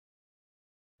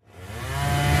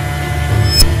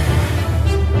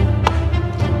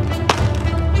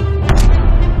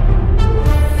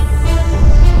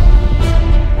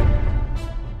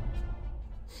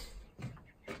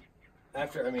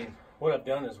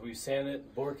we sanded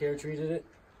it, bore care treated it,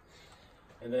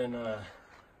 and then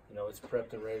you know, it's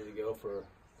prepped and ready to go for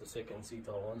the Sitka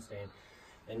Acetal 1 stain.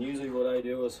 And usually what I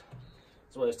do is,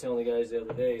 that's what I was telling the guys the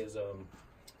other day, is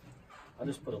I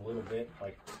just put a little bit,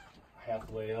 like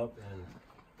halfway up,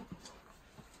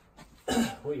 and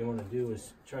what you want to do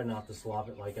is try not to slop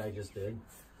it like I just did.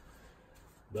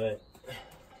 But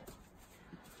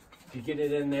if you get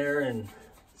it in there and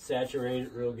saturate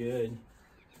it real good,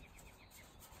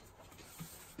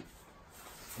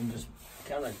 and just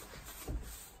kind of,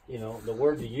 you know, the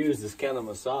word to use is kind of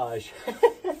massage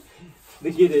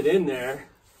to get it in there.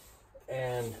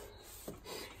 And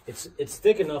it's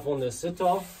thick enough on this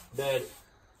Acetal that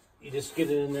you just get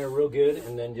it in there real good,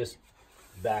 and then just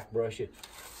back brush it,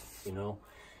 you know,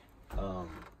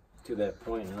 to that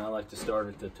point. And I like to start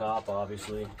at the top,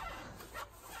 obviously,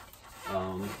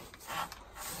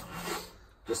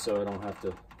 just so I don't have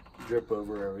to drip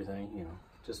over everything, you know,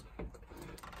 just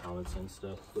common sense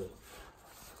stuff. But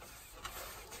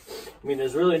I mean,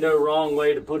 there's really no wrong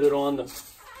way to put it on the,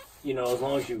 you know, as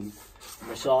long as you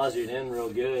massage it in real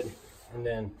good, and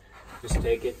then just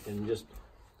take it and just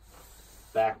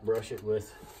back brush it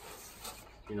with,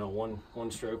 you know,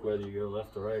 one stroke, whether you go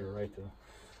left to right or right to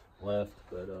left.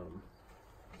 But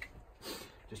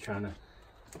just trying to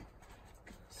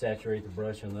saturate the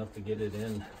brush enough to get it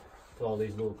in to all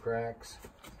these little cracks.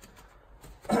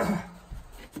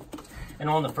 And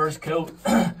on the first coat,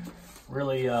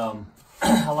 really,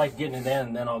 I like getting it in,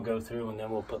 and then I'll go through, and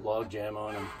then we'll put log jam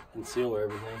on and seal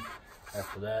everything.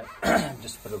 After that,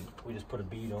 we just put a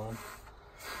bead on.